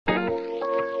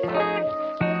Good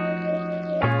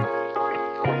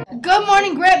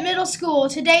morning, Grant Middle School.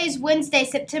 Today is Wednesday,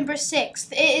 September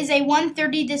 6th. It is a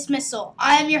 1:30 dismissal.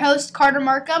 I am your host, Carter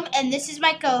Markham, and this is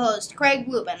my co-host, Craig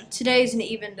Lubin. Today is an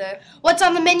even day. What's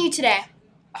on the menu today?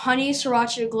 Honey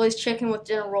sriracha glazed chicken with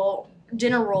dinner roll,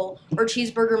 or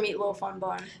cheeseburger meatloaf on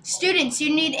bun. Students,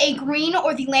 you need a green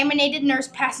or the laminated nurse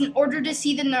pass in order to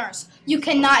see the nurse. You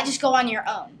cannot just go on your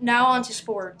own. Now on to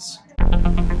sports.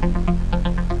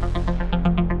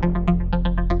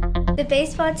 The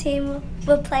baseball team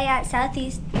will play at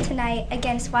Southeast tonight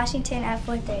against Washington at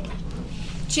 4:30.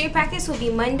 Cheer practice will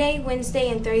be Monday, Wednesday,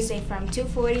 and Thursday from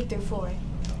 2:40 through 4.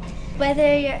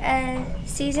 Whether you're a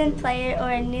seasoned player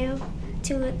or new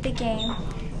to the game,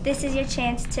 this is your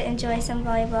chance to enjoy some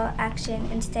volleyball action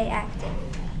and stay active.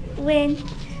 Win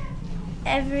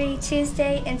every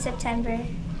Tuesday in September,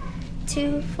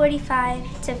 2:45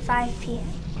 to 5 p.m.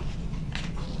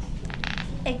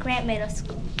 at Grant Middle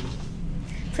School.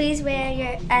 Please wear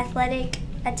your athletic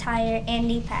attire and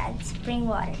knee pads. Bring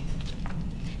water.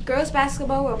 Girls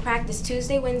basketball will practice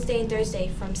Tuesday, Wednesday, and Thursday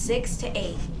from 6 to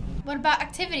 8. What about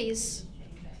activities?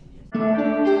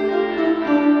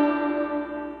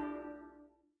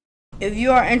 If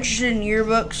you are interested in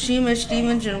yearbook, see Ms.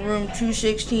 Stevens in room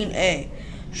 216A.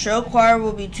 Show choir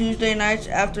will be Tuesday nights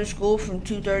after school from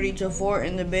 2:30 to 4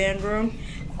 in the band room.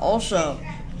 Also,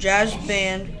 jazz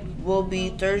band will be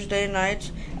Thursday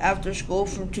nights after school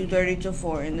from 2:30 to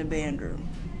 4 in the band room.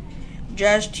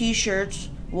 Jazz t-shirts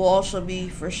will also be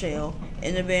for sale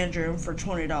in the band room for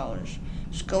 $20.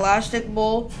 Scholastic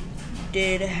Bowl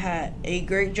did a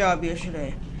great job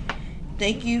yesterday.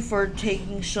 Thank you for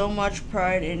taking so much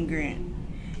pride in Grant.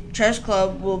 Chess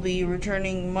Club will be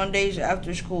returning Mondays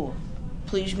after school.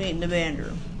 Please meet in the band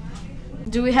room.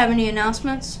 Do we have any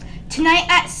announcements? Tonight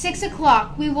at 6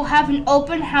 o'clock, we will have an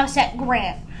open house at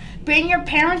Grant. Bring your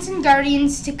parents and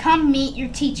guardians to come meet your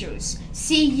teachers.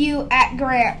 See you at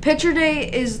Grant. Picture Day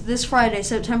is this Friday,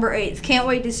 September 8th. Can't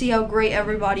wait to see how great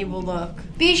everybody will look.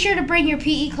 Be sure to bring your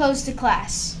PE clothes to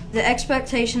class. The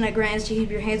expectation at Grant is to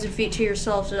keep your hands and feet to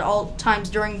yourselves at all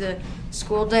times during the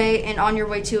school day and on your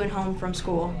way to and home from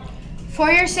school.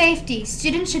 For your safety,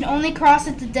 students should only cross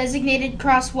at the designated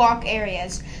crosswalk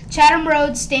areas. Chatham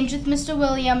Road stands with Mr.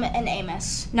 William and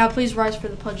Amos. Now please rise for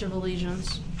the Pledge of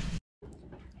Allegiance.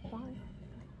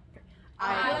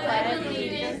 I pledge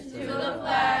allegiance to the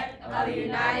flag of the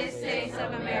United States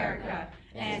of America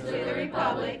and to the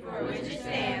republic for which it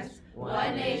stands,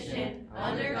 one nation,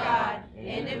 under God,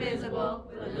 indivisible,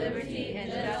 with liberty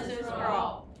and justice for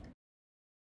all.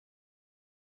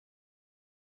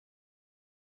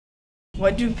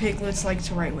 What do piglets like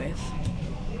to write with?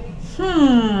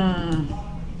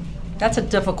 That's a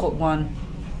difficult one.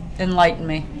 Enlighten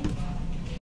me.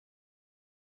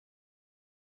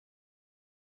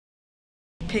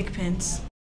 Pig pins.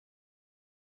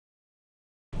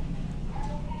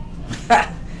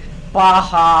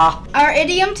 Baha. Our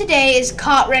idiom today is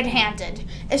caught red-handed.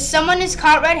 If someone is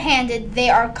caught red-handed, they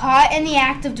are caught in the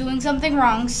act of doing something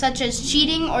wrong, such as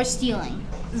cheating or stealing.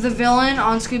 The villain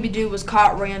on Scooby-Doo was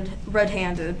caught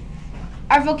red-handed.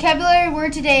 Our vocabulary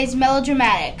word today is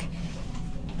melodramatic.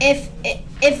 If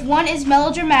one is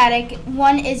melodramatic,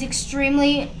 one is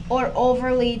extremely or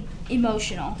overly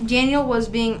emotional. Daniel was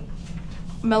being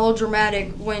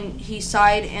melodramatic when he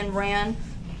sighed and ran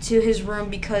to his room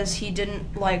because he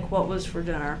didn't like what was for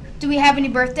dinner. Do we have any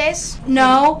birthdays?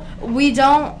 No, we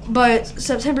don't, but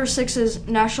September 6th is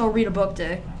National Read a Book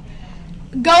Day.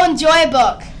 Go enjoy a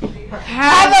book.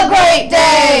 Have a great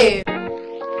day!